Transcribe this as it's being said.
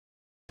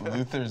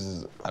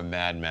Luther's a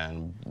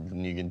madman.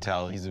 You can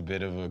tell he's a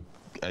bit of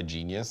a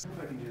genius.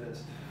 If I can do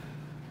this.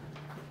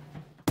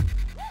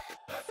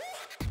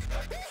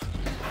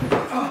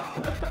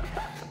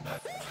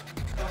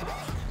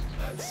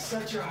 It's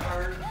such a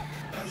hard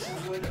piece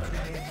of wood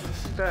underneath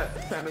this.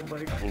 That sounded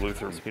like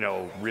Luther's,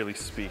 really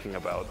speaking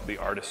about the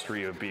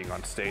artistry of being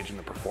on stage in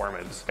the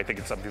performance. I think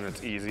it's something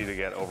that's easy to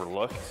get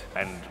overlooked,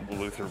 and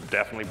Luther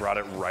definitely brought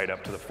it right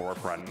up to the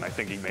forefront, and I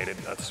think he made it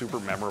a super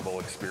memorable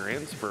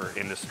experience for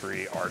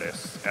industry,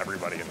 artists,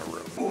 everybody in the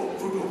room.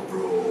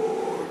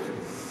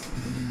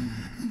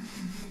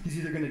 he's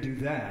either going to do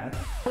that.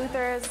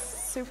 Luther is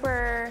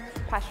super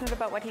passionate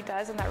about what he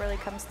does, and that really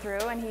comes through,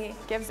 and he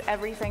gives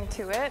everything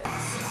to it.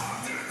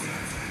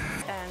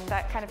 And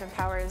that kind of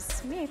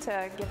empowers me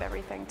to give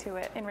everything to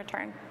it in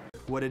return.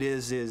 What it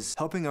is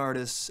helping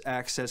artists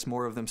access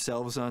more of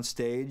themselves on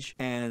stage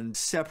and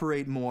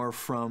separate more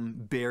from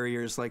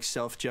barriers like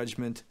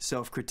self-judgment,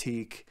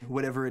 self-critique,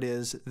 whatever it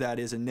is that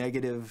is a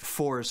negative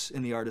force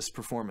in the artist's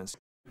performance.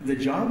 The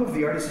job of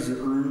the artist is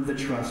to earn the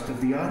trust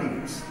of the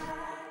audience.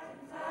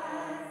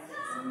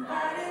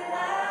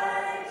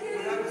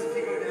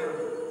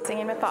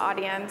 Singing with the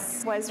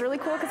audience was really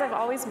cool because I've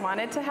always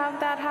wanted to have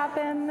that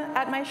happen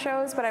at my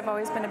shows, but I've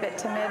always been a bit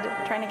timid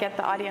trying to get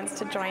the audience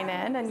to join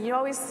in, and you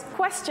always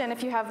question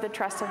if you have the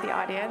trust of the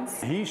audience.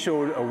 He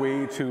showed a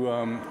way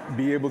to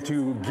be able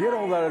to get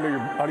all that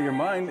out of your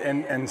mind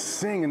and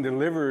sing and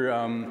deliver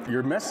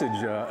your message,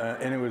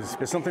 and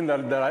it's something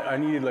that I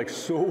needed like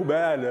so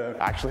bad.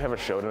 I actually have a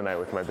show tonight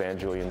with my band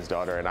Julian's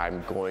Daughter, and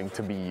I'm going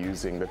to be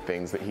using the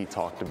things that he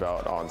talked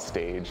about on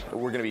stage.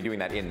 We're going to be doing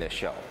that in this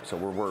show, so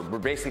we're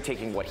basically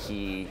taking what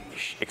he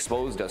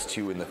exposed us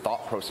to in the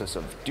thought process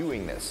of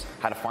doing this,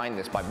 how to find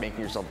this by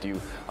making yourself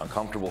do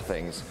uncomfortable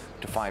things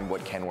to find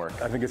what can work.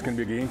 I think it's going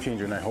to be a game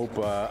changer, and I hope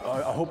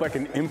I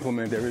can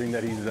implement everything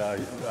that he's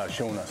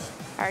shown us.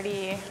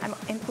 I'm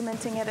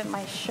implementing it in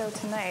my show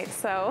tonight,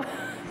 so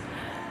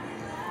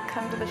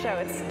come to the show.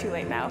 It's too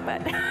late now,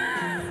 but